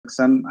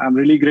introduction. I'm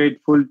really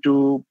grateful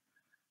to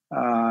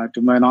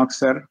Manox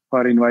sir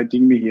for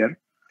inviting me here.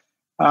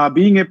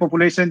 Being a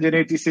population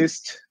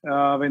geneticist,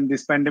 when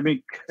this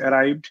pandemic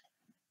arrived,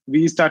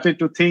 we started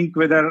to think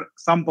whether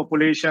some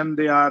population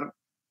they are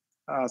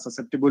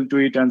susceptible to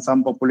it and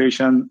some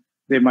population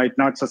they might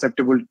not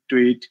susceptible to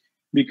it,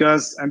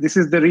 because, and this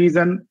is the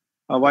reason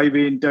why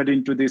we entered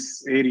into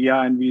this area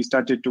and we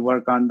started to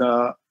work on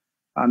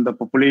the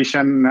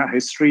population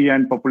history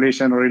and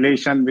population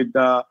relation with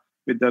the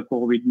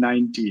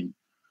COVID-19.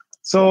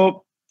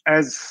 So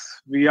as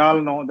we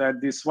all know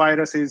that this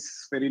virus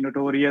is very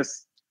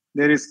notorious,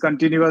 there is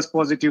continuous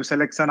positive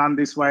selection on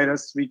this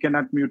virus. We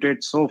cannot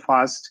mutate so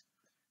fast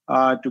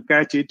to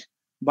catch it,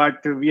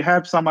 but we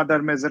have some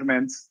other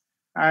measurements.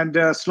 And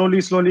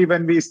slowly,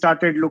 when we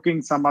started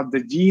looking some of the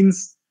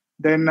genes,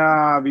 then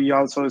we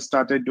also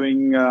started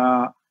doing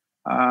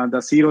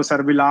the sero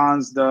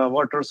surveillance, the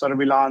water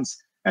surveillance,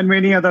 and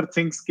many other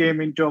things came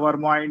into our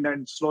mind.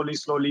 And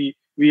slowly,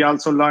 we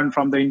also learned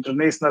from the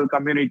international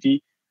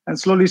community. And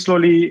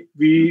slowly,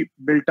 we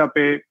built up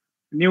a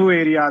new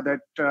area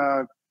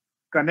that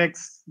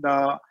connects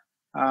the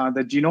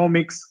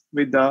genomics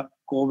with the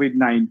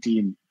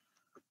COVID-19.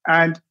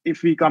 And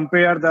if we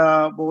compare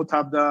both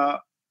of the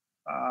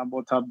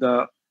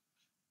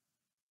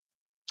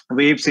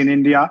waves in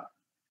India,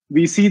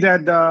 we see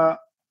that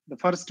the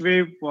first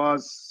wave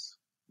was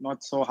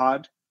not so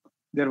hard.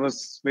 There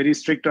was very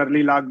strict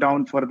early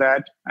lockdown for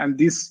that.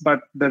 But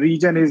the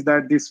reason is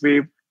that this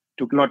wave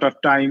took a lot of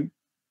time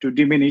to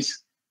diminish,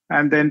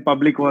 and then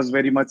public was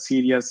very much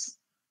serious.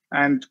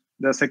 And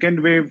the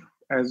second wave,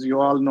 as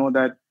you all know,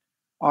 that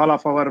all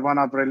of our one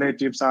of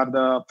relatives or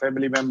the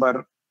family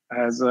member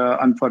has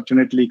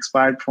unfortunately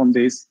expired from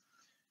this.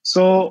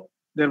 So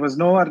there was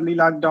no early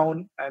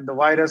lockdown, and the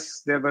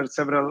virus, there were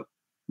several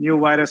new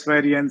virus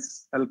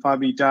variants, alpha,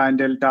 beta, and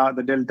delta.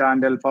 The delta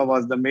and alpha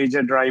was the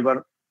major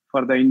driver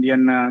for the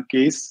Indian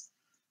case.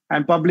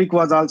 And public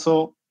was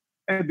also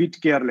a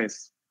bit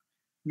careless.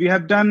 We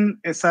have done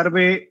a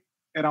survey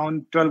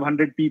around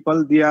 1,200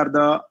 people. They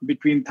are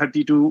between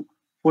 30 to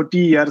 40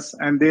 years,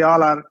 and they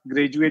all are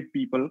graduate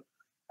people.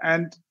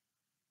 And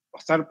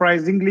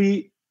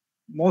surprisingly,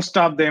 most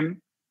of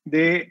them,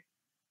 they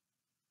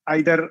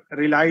either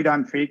relied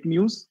on fake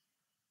news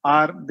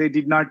or they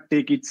did not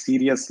take it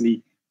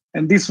seriously.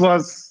 And this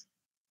was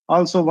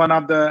also one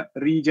of the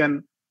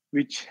reasons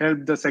which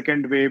helped the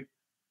second wave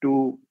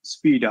to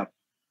speed up.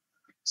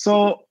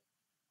 So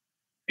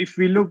if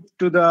we look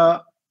to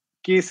the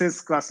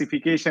cases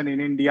classification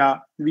in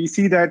India, we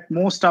see that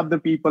most of the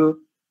people,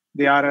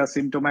 they are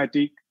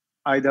asymptomatic,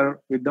 either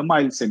with the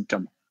mild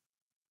symptom.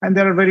 And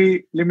there are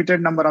very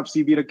limited number of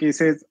severe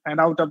cases. And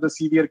out of the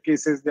severe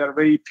cases, there are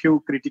very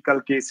few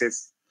critical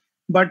cases.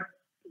 But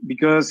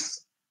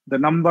because the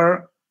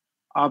number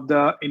of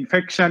the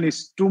infection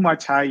is too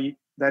much high,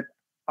 that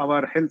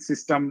our health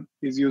system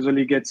is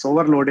usually gets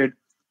overloaded.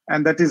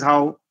 And that is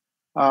how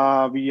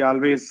we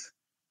always,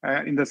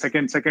 in the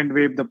second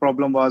wave, the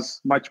problem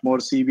was much more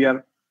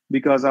severe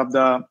because of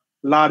the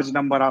large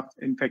number of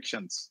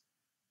infections.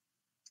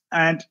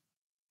 And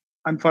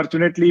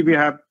unfortunately, we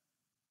have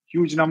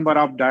huge number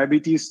of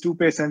diabetes 2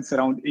 patients,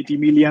 around 80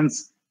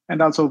 millions,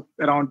 and also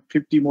around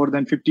more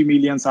than 50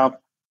 millions of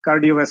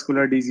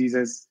cardiovascular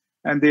diseases.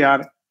 And they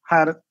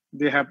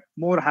have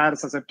more higher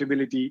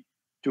susceptibility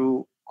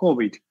to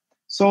COVID.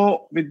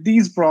 So with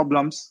these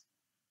problems,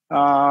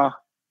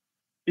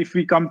 if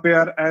we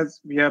compare, as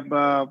we have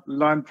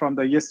learned from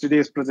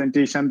yesterday's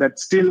presentation, that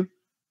still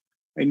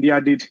India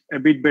did a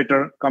bit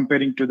better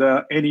comparing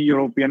to any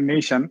European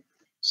nation.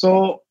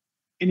 So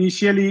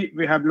initially,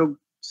 we have looked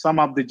some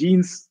of the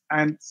genes,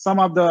 and some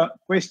of the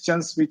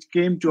questions which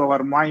came to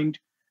our mind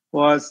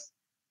was,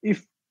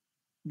 if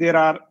there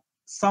are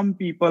some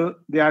people,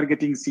 they are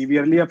getting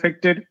severely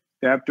affected,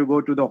 they have to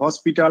go to the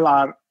hospital,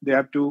 or they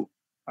have to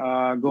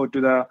go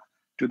to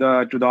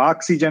the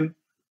oxygen.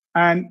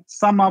 And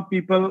some of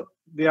people,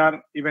 they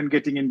are even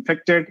getting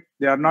infected.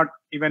 They are not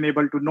even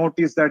able to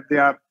notice that they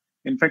are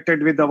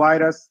infected with the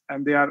virus,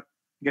 and they are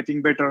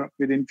getting better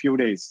within few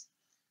days.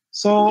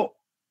 So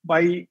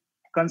by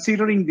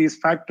considering this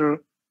factor,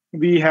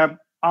 we have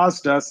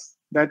asked us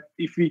that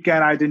if we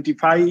can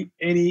identify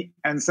any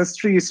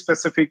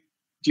ancestry-specific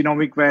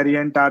genomic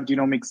variant or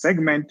genomic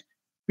segment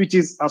which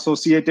is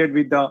associated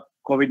with the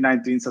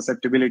COVID-19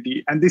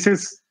 susceptibility. And this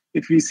is,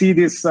 if we see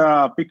this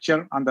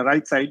picture on the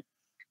right side,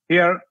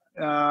 here,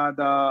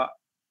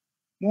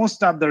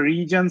 most of the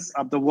regions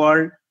of the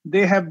world,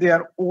 they have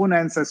their own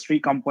ancestry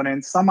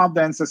components. Some of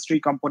the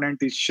ancestry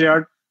component is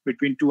shared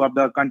between two of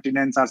the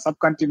continents or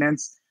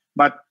subcontinents.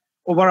 But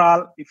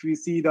overall, if we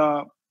see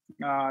the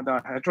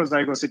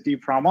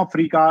heterozygosity from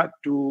Africa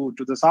to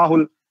the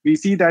Sahel, we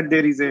see that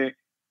there is a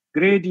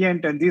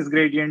gradient, and this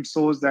gradient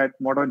shows that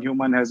modern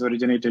human has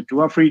originated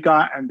to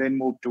Africa and then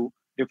moved to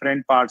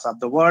different parts of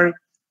the world.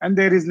 And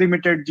there is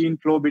limited gene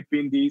flow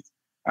between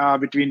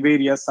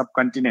various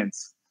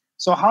subcontinents.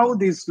 So how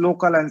these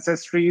local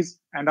ancestries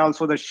and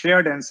also the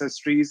shared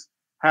ancestries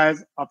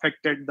has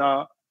affected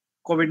the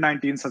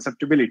COVID-19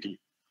 susceptibility.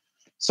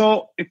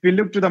 So if we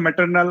look to the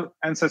maternal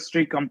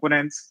ancestry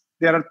components,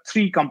 there are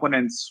three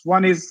components.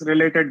 One is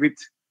related with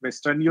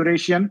Western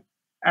Eurasian,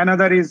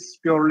 another is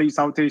purely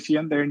South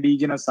Asian, the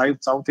indigenous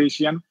South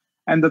Asian,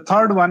 and the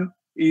third one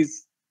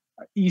is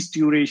East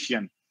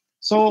Eurasian.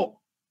 So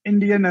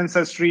Indian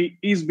ancestry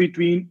is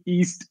between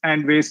East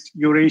and West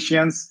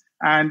Eurasians,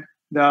 and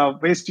the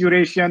West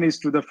Eurasian is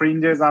to the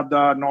fringes of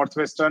the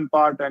northwestern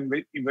part and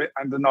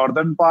the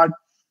northern part,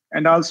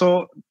 and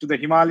also to the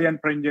Himalayan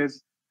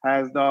fringes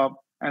has the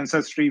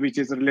ancestry which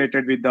is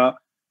related with the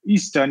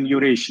Eastern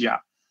Eurasia.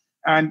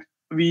 And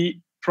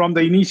we, from the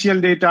initial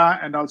data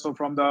and also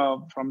from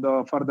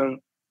the further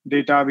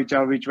data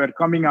which were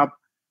coming up,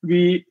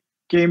 we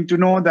came to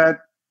know that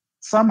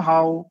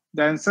somehow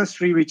the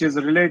ancestry which is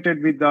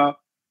related with the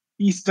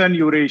Eastern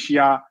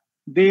Eurasia,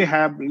 they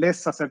have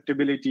less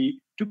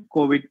susceptibility to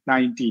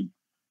COVID-19.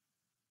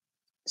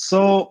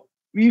 So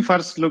we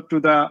first look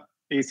to the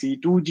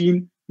ACE2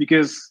 gene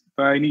because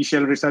the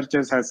initial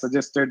researchers has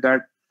suggested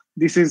that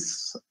this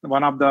is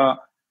one of the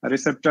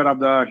receptor of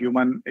the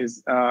human,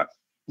 is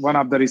one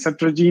of the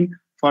receptor gene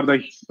for the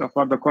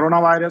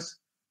coronavirus,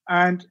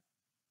 and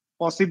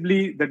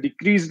possibly the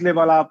decreased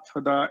level of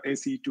the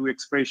ACE2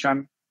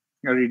 expression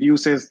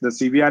reduces the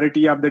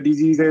severity of the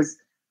diseases,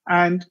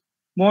 and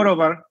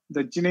moreover,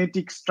 the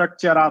genetic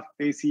structure of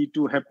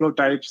ACE2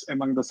 haplotypes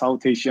among the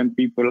South Asian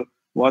people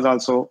was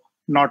also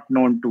not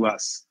known to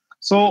us.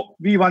 So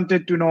we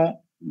wanted to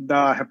know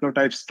the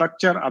haplotype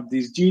structure of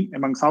this gene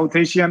among South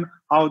Asian,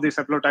 how this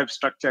haplotype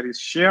structure is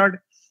shared,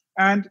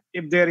 and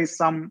if there is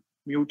some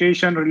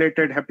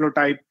mutation-related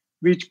haplotype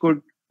which could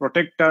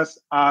protect us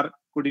or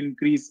could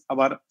increase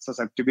our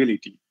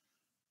susceptibility.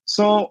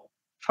 So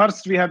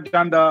first, we have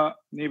done the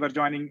neighbor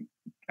joining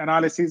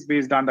analysis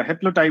based on the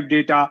haplotype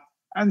data.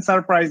 And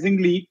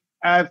surprisingly,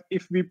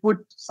 if we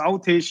put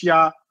South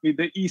Asia with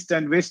the East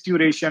and West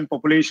Eurasian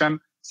population,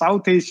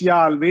 South Asia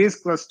always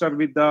cluster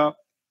with the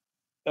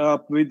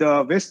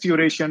West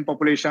Eurasian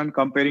population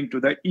comparing to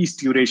the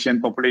East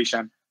Eurasian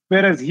population.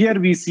 Whereas here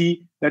we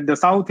see that the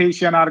South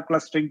Asian are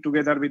clustering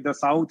together with the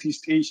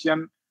Southeast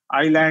Asian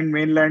island,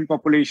 mainland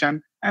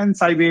population, and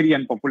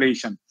Siberian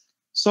population.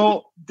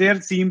 So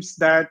there seems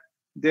that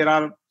there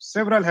are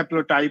several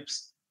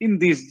haplotypes in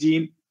this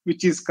gene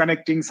which is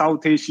connecting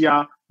South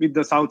Asia with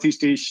the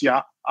Southeast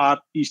Asia or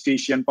East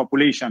Asian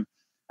population.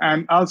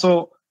 And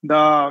also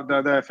the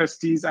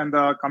FSTs and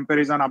the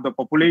comparison of the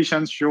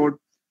populations showed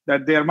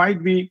that there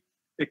might be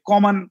a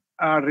common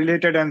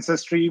related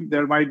ancestry.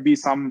 There might be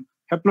some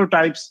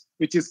haplotypes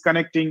which is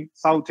connecting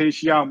South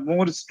Asia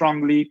more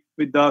strongly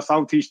with the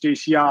Southeast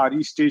Asia or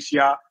East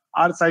Asia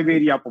or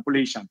Siberia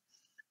population.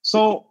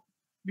 So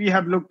we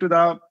have looked to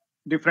the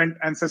different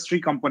ancestry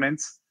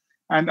components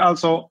and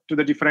also to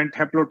the different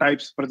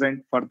haplotypes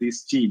present for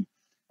this gene.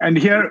 And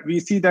here we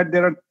see that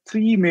there are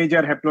three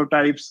major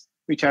haplotypes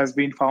which has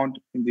been found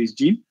in this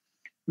gene.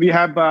 We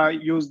have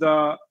used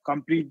the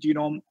complete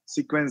genome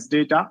sequence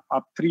data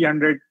of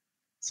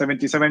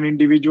 377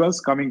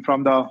 individuals coming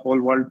from the whole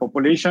world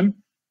population,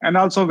 and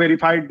also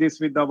verified this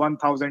with the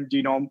 1000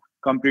 genome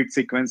complete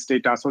sequence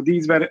data. So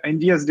these were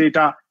NGS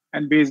data,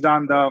 and based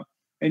on the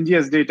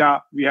NGS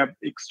data, we have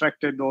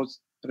extracted those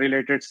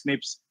related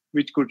SNPs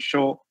which could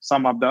show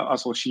some of the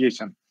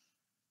association.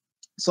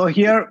 So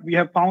here we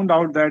have found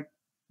out that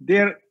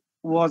there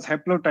was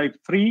haplotype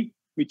 3,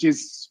 which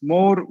is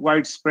more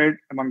widespread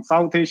among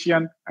South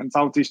Asian and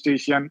Southeast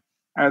Asian,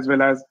 as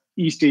well as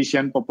East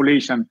Asian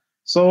population.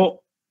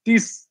 So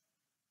this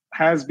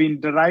has been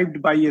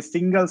derived by a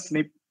single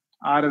SNP,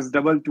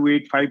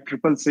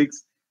 RS2285666,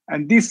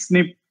 and this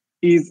SNP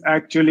is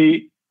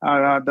actually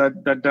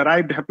the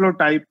derived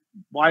haplotype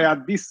via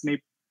this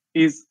SNP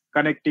is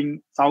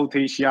connecting South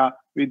Asia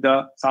with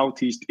the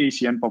Southeast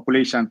Asian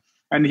population.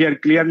 And here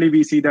clearly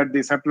we see that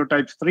this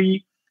haplotype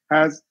 3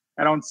 has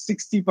around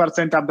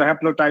 60% of the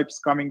haplotypes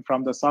coming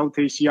from the South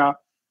Asia.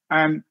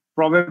 And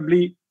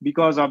probably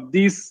because of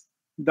this,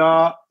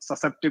 the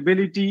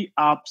susceptibility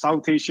of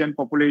South Asian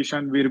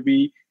population will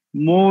be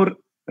more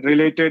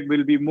related,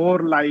 will be more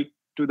like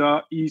to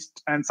the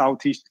East and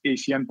Southeast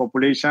Asian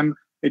population.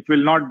 It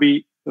will not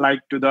be like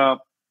to the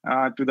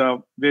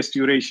West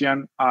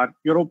Eurasian or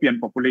European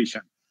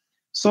population.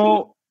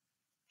 So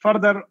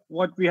further,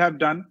 what we have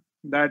done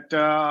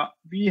that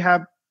we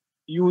have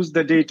used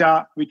the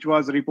data which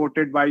was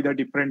reported by the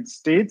different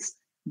states,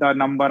 the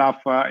number of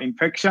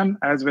infection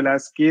as well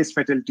as case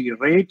fatality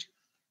rate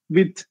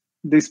with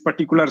this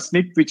particular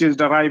SNP which is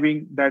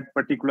deriving that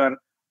particular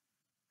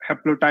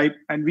haplotype.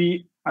 And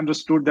we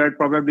understood that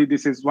probably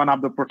this is one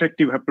of the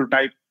protective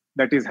haplotype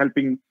that is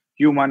helping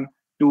human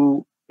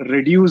to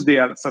reduce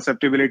their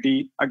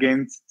susceptibility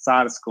against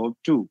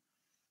SARS-CoV-2.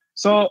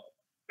 So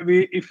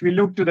if we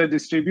look to the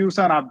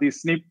distribution of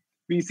this SNP,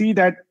 we see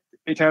that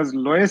it has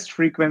lowest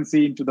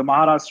frequency into the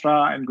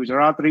Maharashtra and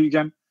Gujarat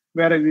region,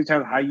 whereas it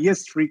has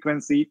highest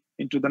frequency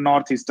into the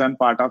northeastern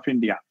part of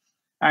India.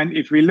 And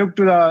if we look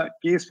to the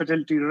case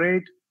fatality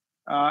rate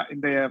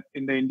in the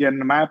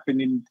Indian map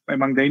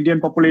among the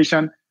Indian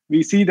population,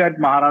 we see that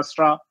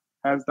Maharashtra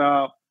has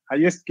the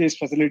highest case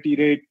fatality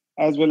rate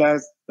as well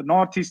as the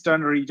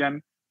northeastern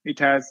region, it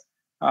has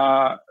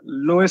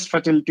lowest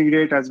fertility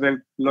rate as well,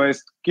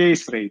 lowest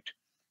case rate.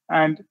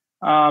 And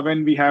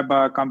when we have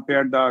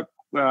compared the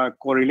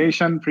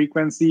correlation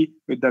frequency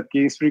with the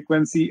case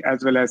frequency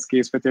as well as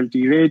case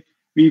fatality rate,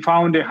 we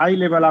found a high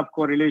level of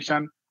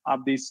correlation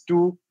of these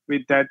two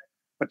with that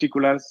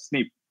particular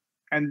SNP.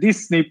 And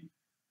this SNP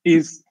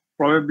is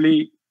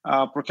probably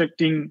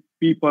protecting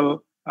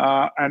people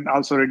and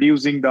also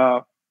reducing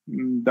the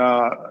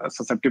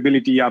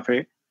susceptibility of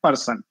a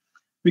person.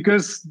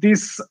 Because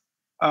this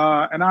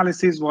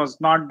analysis was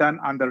not done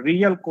on the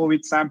real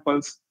COVID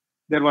samples,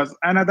 there was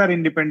another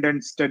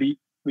independent study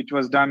which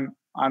was done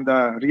on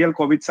the real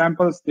COVID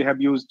samples. They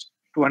have used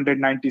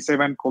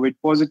 297 COVID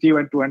positive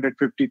and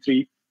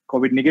 253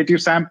 COVID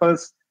negative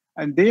samples.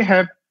 And they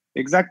have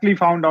exactly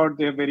found out,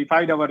 they have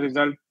verified our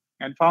result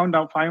and found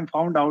out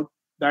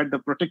that the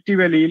protective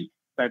allele,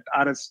 that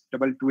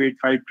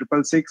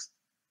RS2285666,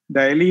 the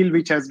allele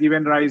which has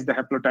given rise the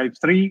haplotype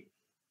 3,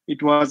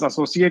 it was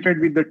associated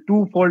with the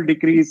 2-fold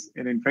decrease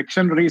in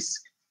infection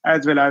risk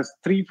as well as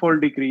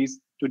 3-fold decrease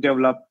to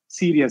develop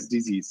serious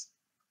disease.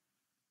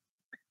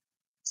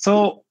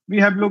 So we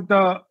have looked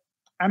at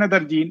another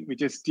gene,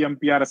 which is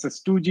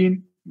TMPRSS2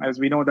 gene. As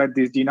we know that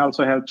this gene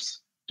also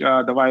helps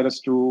the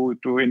virus to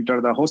enter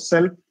the host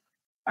cell.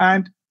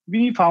 And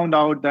we found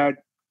out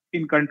that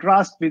in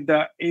contrast with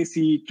the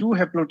ACE2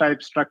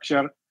 haplotype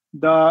structure,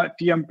 the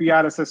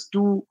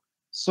TMPRSS2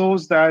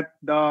 shows that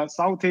the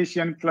South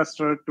Asian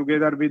cluster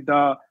together with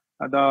the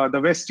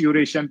West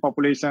Eurasian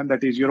population,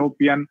 that is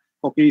European,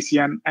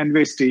 Caucasian, and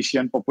West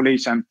Asian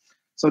population.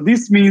 So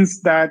this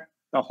means that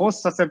the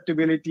host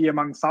susceptibility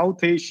among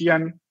South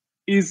Asian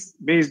is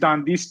based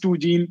on these two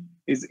genes,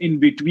 is in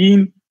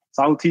between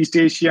Southeast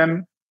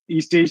Asian,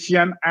 East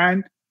Asian,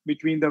 and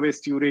between the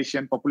West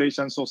Eurasian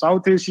population. So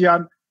South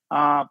Asian,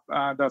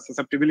 the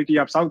susceptibility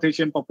of South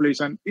Asian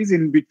population is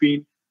in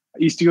between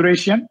East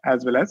Eurasian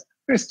as well as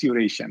West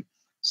Eurasian.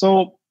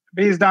 So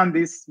based on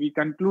this, we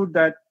conclude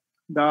that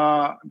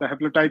the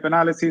haplotype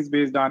analysis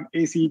based on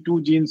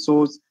ACE2 gene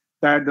shows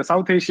that the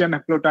South Asian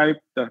haplotype,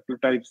 the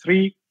haplotype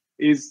 3,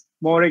 is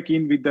more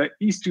akin with the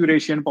East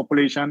Eurasian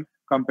population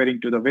comparing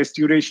to the West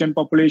Eurasian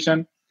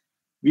population.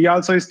 We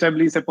also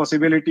established a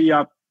possibility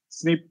of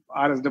SNP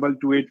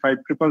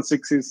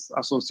RS2285666 is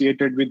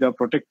associated with the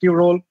protective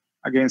role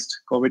against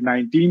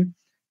COVID-19.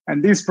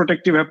 And this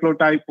protective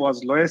haplotype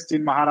was lowest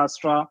in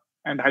Maharashtra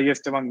and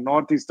highest among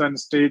northeastern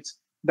states.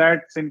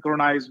 That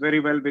synchronized very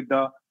well with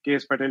the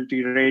case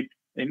fatality rate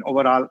in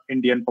overall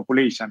Indian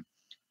population.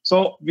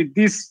 So with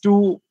these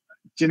two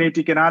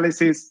genetic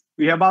analysis,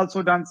 we have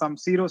also done some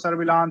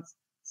serosurveillance,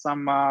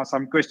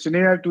 some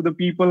questionnaire to the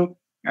people,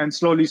 and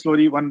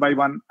slowly, one by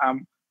one,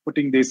 I'm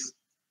putting this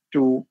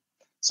to.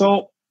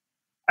 So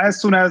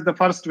as soon as the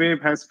first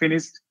wave has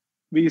finished,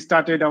 we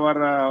started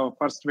our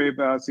first wave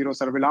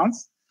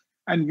serosurveillance.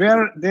 And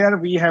there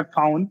we have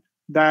found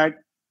that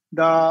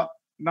the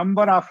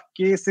number of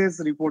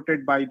cases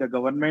reported by the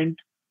government,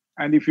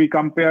 and if we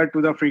compare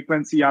to the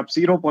frequency of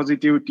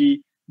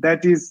seropositivity,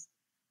 that is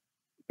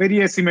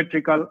very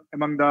asymmetrical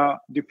among the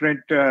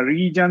different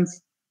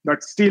regions,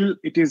 but still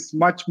it is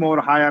much more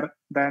higher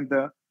than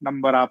the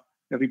number of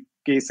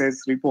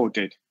cases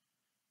reported.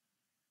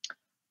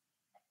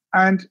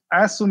 And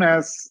as soon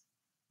as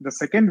the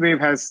second wave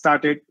has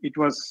started, it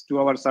was to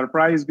our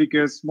surprise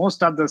because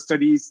most of the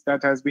studies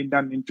that has been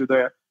done into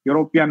the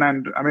European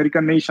and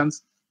American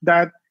nations,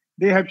 that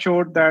they have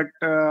showed that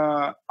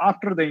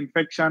after the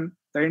infection,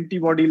 the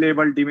antibody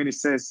level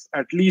diminishes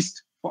at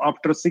least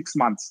after 6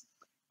 months.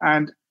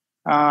 And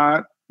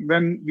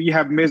when we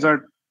have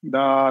measured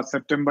the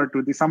September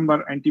to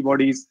December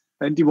antibodies,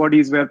 the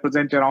antibodies were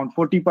present around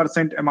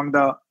 40% among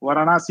the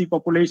Varanasi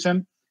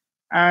population.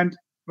 And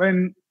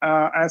when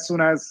as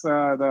soon as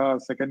the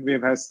second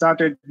wave has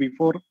started,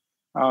 before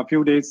a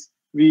few days,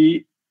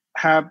 we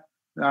have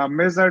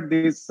measured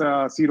this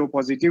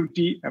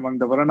seropositivity among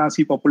the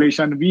Varanasi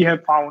population. We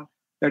have found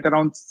that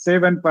around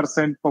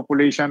 7%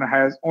 population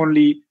has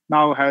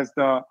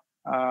the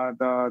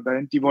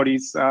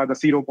antibodies, the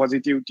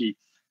seropositivity.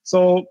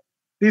 So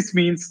this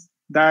means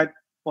that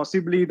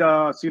possibly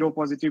the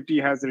seropositivity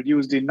has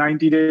reduced in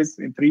 90 days,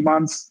 in 3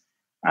 months,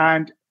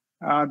 and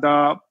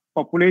the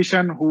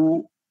population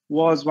who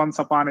was once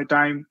upon a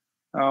time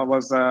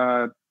was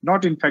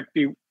not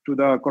infective to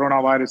the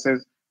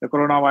coronaviruses, the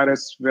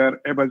coronavirus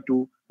were able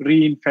to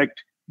reinfect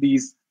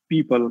these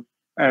people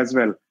as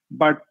well.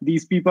 But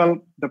these people,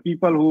 the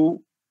people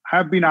who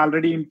have been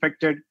already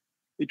infected,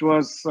 it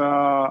was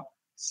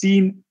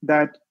seen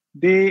that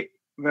they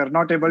were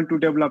not able to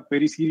develop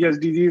very serious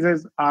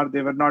diseases, or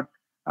they were not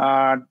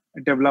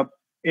develop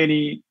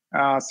any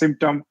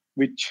symptom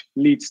which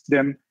leads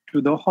them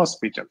to the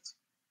hospitals.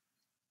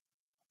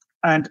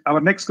 And our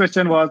next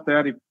question was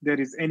if there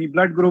is any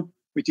blood group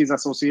which is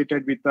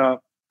associated with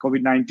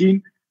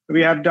COVID-19.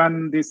 We have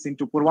done this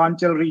into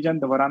Purvanchal region,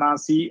 the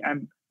Varanasi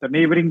and the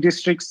neighboring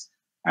districts.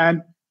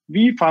 And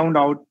we found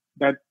out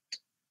that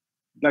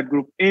blood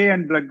group A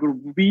and blood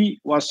group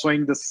B was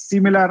showing the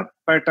similar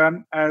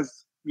pattern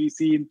as we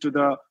see into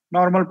the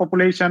normal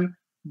population,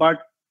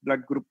 but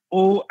blood group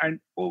O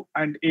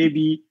and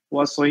AB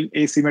was showing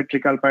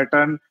asymmetrical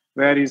pattern,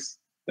 whereas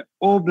the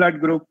O blood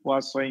group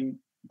was showing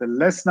the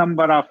less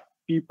number of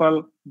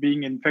people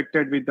being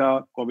infected with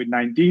the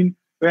COVID-19,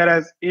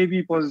 whereas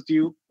AB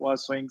positive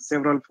was showing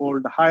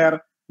several-fold higher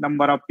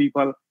number of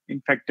people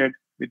infected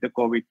with the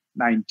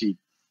COVID-19.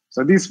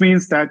 So this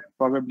means that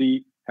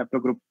probably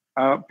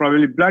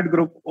probably blood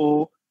group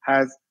O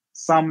has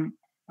some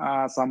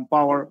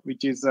power,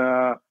 which is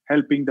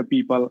helping the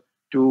people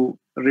to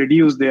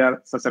reduce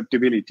their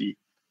susceptibility.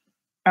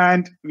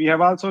 And we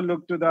have also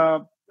looked to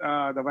the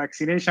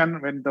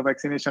vaccination. When the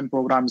vaccination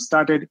program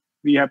started,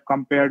 we have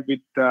compared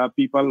with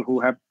people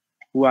who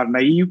are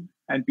naive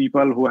and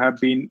people who have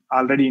been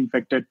already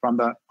infected from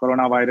the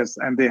coronavirus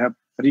and they have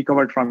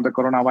recovered from the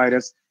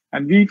coronavirus.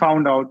 And we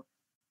found out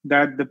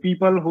that the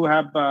people who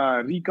have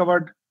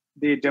recovered,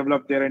 they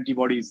developed their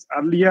antibodies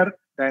earlier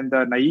than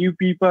the naive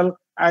people,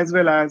 as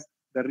well as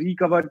the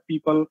recovered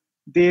people,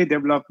 they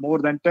develop more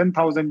than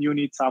 10,000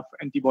 units of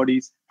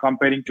antibodies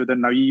comparing to the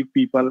naive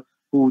people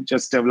who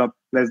just develop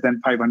less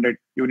than 500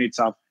 units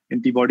of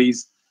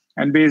antibodies.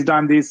 And based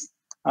on this,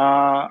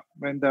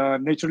 when the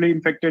naturally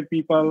infected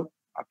people,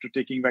 after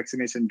taking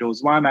vaccination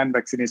dose 1 and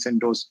vaccination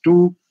dose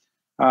 2,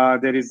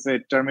 there is a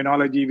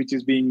terminology which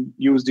is being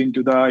used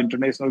into the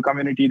international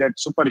community, that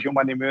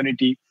superhuman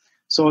immunity.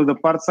 So the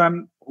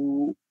person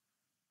who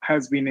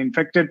has been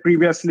infected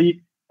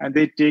previously and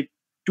they take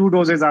 2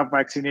 doses of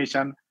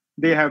vaccination,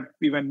 they have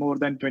even more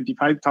than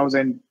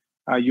 25,000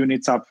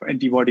 units of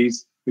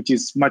antibodies, which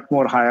is much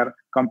more higher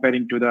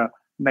comparing to the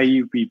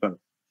naive people.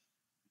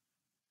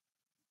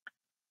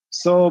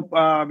 So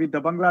with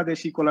the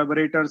Bangladeshi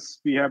collaborators,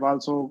 we have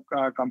also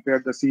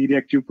compared the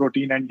C-reactive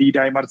protein and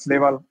D-dimers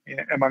level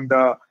among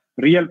the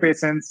real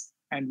patients,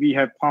 and we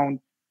have found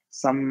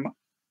some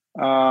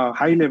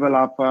high level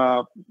of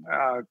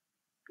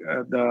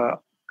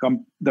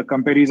the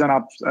comparison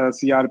of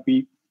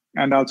CRP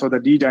and also the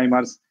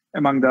D-dimers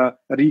among the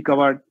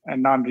recovered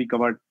and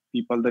non-recovered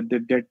people, the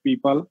dead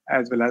people,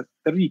 as well as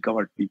the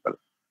recovered people.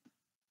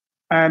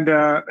 And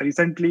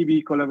recently,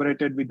 we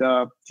collaborated with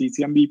the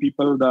CCMB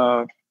people,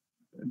 the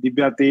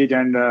Divya Tej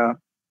and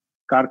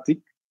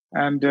Karthik,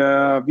 and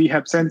we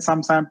have sent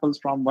some samples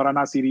from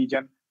Varanasi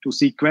region to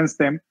sequence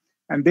them,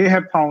 and they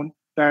have found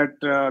that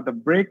the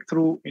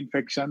breakthrough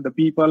infection, the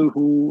people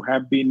who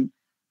have been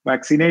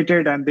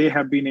vaccinated and they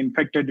have been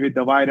infected with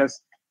the virus,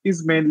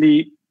 is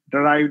mainly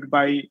derived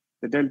by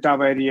the Delta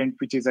variant,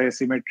 which is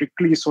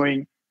asymmetrically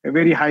showing a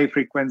very high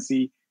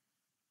frequency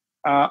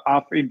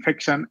of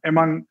infection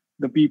among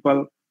the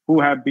people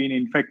who have been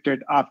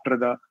infected after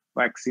the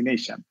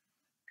vaccination.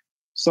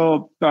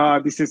 So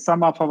this is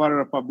some of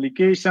our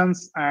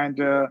publications, and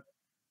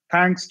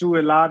thanks to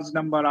a large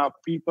number of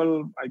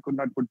people, I could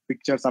not put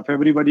pictures of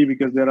everybody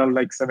because there are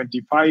like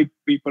 75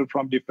 people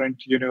from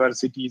different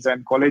universities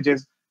and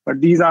colleges, but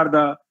these are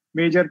the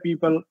major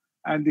people,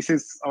 and this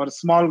is our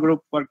small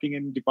group working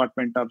in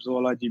Department of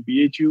Zoology,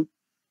 BHU.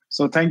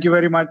 So thank you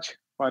very much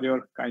for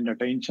your kind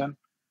attention.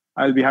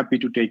 I'll be happy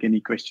to take any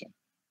question.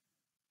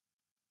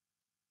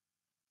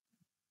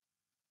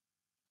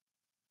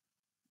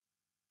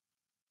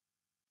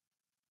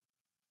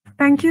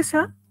 Thank you,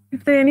 sir.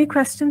 If there are any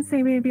questions,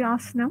 they may be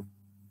asked now.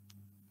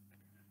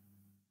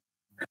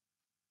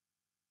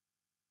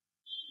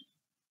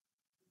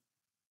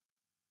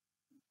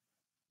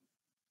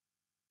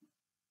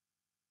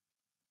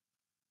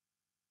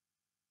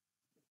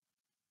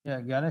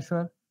 Yeah,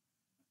 Gyaneshwar.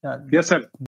 Yes, sir.